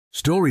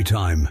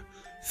Storytime,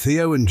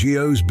 Theo and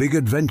Gio'S Big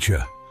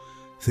Adventure.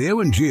 Theo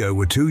and Gio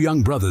were two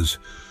young brothers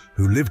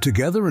who lived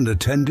together and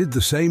attended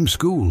the same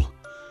school.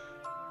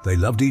 They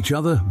loved each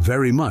other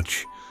very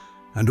much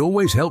and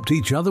always helped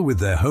each other with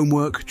their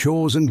homework,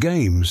 chores and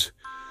games.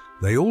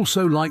 They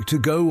also liked to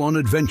go on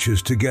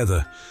adventures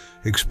together,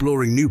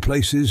 exploring new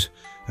places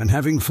and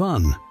having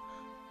fun.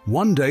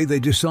 One day they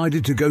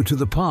decided to go to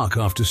the park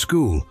after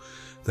school.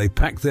 They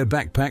packed their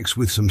backpacks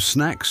with some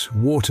snacks,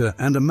 water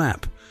and a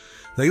map.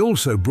 They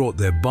also brought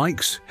their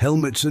bikes,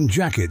 helmets and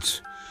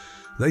jackets.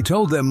 They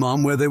told their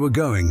mom where they were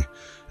going,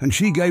 and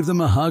she gave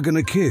them a hug and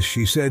a kiss.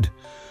 She said,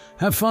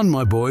 "Have fun,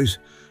 my boys,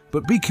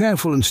 but be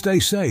careful and stay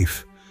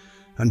safe.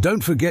 And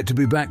don't forget to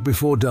be back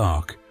before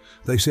dark."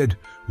 They said,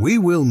 "We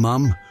will,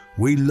 Mum.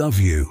 We love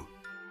you."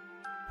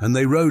 And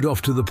they rode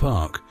off to the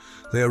park.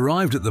 They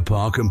arrived at the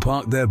park and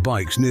parked their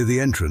bikes near the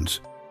entrance.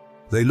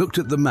 They looked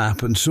at the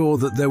map and saw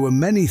that there were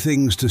many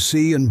things to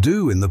see and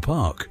do in the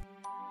park.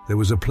 There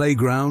was a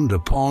playground, a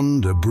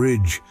pond, a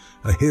bridge,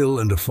 a hill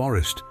and a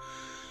forest.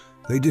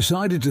 They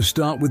decided to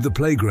start with the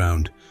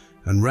playground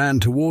and ran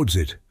towards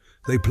it.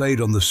 They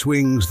played on the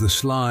swings, the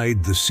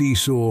slide, the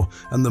seesaw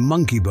and the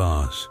monkey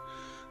bars.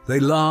 They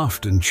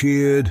laughed and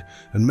cheered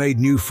and made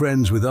new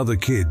friends with other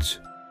kids.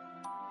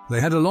 They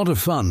had a lot of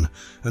fun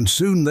and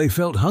soon they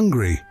felt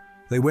hungry.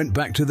 They went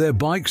back to their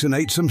bikes and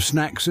ate some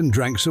snacks and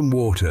drank some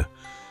water.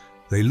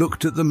 They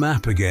looked at the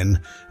map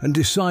again and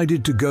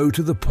decided to go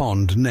to the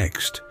pond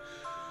next.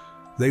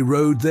 They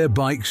rode their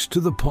bikes to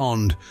the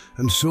pond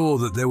and saw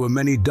that there were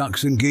many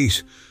ducks and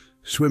geese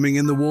swimming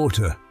in the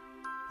water.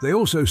 They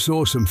also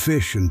saw some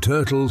fish and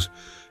turtles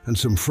and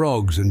some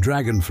frogs and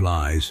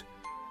dragonflies.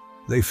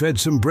 They fed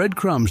some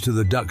breadcrumbs to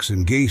the ducks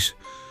and geese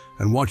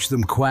and watched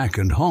them quack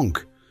and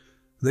honk.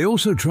 They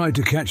also tried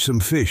to catch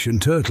some fish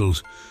and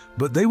turtles,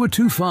 but they were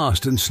too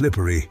fast and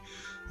slippery.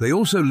 They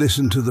also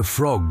listened to the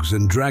frogs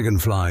and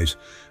dragonflies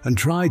and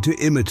tried to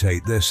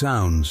imitate their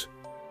sounds.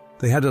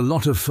 They had a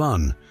lot of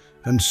fun,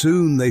 and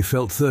soon they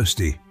felt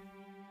thirsty.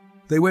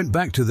 They went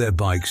back to their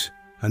bikes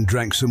and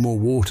drank some more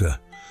water.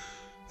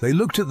 They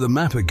looked at the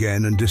map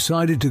again and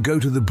decided to go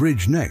to the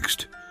bridge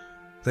next.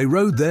 They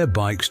rode their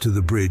bikes to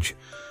the bridge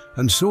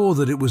and saw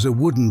that it was a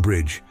wooden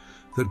bridge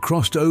that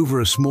crossed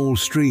over a small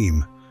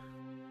stream.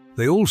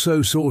 They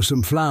also saw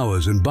some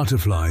flowers and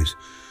butterflies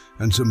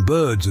and some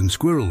birds and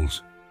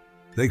squirrels.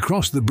 They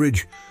crossed the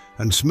bridge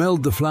and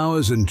smelled the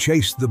flowers and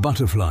chased the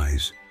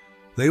butterflies.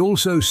 They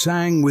also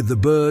sang with the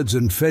birds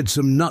and fed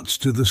some nuts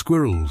to the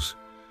squirrels.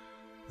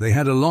 They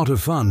had a lot of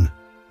fun,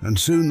 and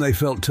soon they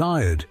felt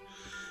tired.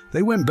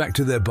 They went back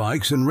to their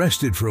bikes and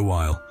rested for a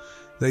while.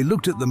 They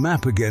looked at the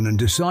map again and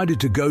decided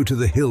to go to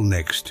the hill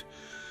next.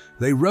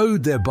 They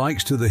rode their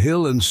bikes to the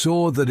hill and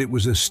saw that it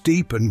was a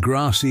steep and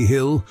grassy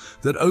hill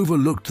that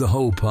overlooked the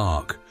whole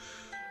park.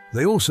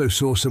 They also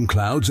saw some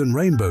clouds and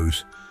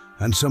rainbows,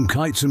 and some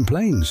kites and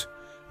planes.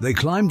 They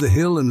climbed the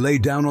hill and lay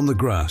down on the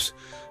grass.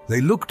 They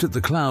looked at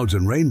the clouds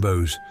and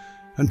rainbows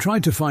and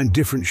tried to find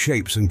different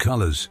shapes and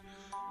colors.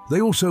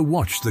 They also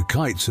watched the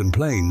kites and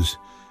planes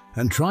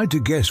and tried to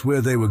guess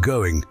where they were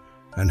going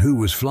and who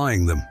was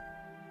flying them.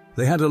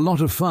 They had a lot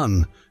of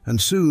fun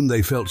and soon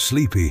they felt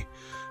sleepy.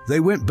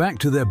 They went back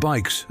to their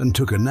bikes and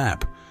took a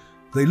nap.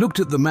 They looked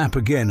at the map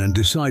again and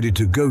decided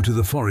to go to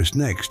the forest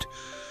next.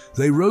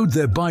 They rode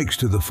their bikes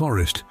to the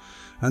forest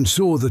and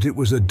saw that it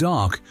was a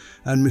dark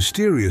and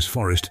mysterious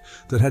forest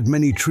that had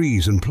many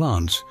trees and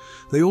plants.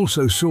 They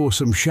also saw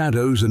some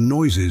shadows and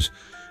noises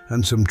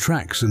and some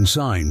tracks and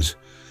signs.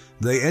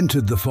 They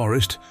entered the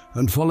forest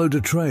and followed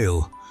a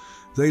trail.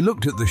 They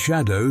looked at the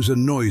shadows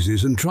and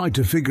noises and tried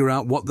to figure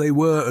out what they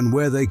were and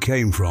where they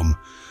came from.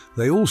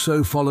 They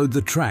also followed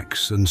the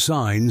tracks and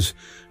signs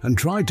and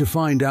tried to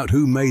find out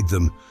who made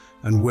them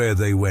and where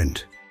they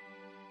went.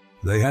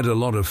 They had a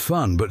lot of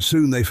fun, but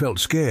soon they felt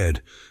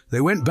scared.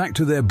 They went back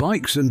to their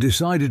bikes and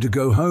decided to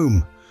go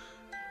home.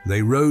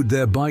 They rode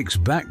their bikes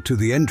back to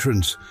the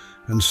entrance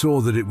and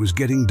saw that it was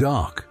getting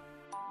dark.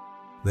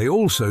 They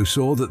also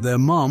saw that their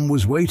mom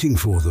was waiting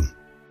for them.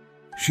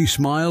 She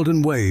smiled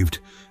and waved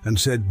and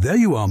said, "There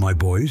you are, my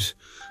boys.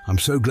 I'm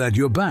so glad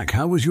you're back.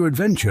 How was your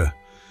adventure?"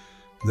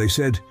 They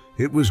said,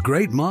 "It was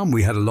great, Mom.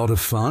 We had a lot of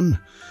fun.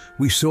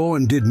 We saw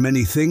and did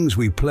many things.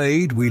 We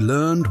played, we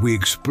learned, we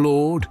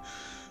explored.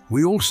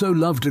 We also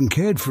loved and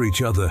cared for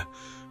each other.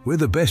 We're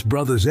the best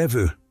brothers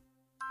ever."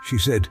 She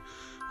said,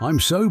 "I'm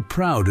so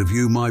proud of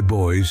you, my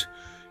boys.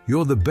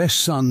 You're the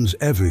best sons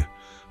ever.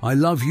 I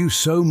love you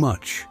so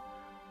much."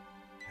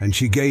 And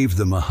she gave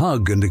them a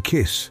hug and a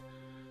kiss.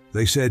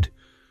 They said,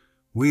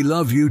 "We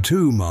love you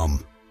too,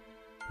 Mom."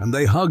 And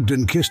they hugged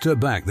and kissed her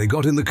back. They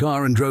got in the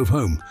car and drove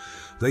home.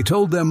 They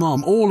told their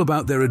mom all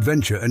about their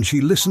adventure and she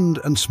listened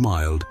and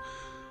smiled.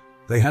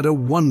 They had a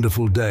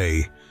wonderful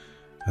day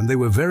and they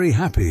were very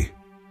happy.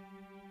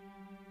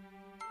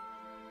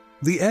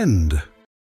 The end.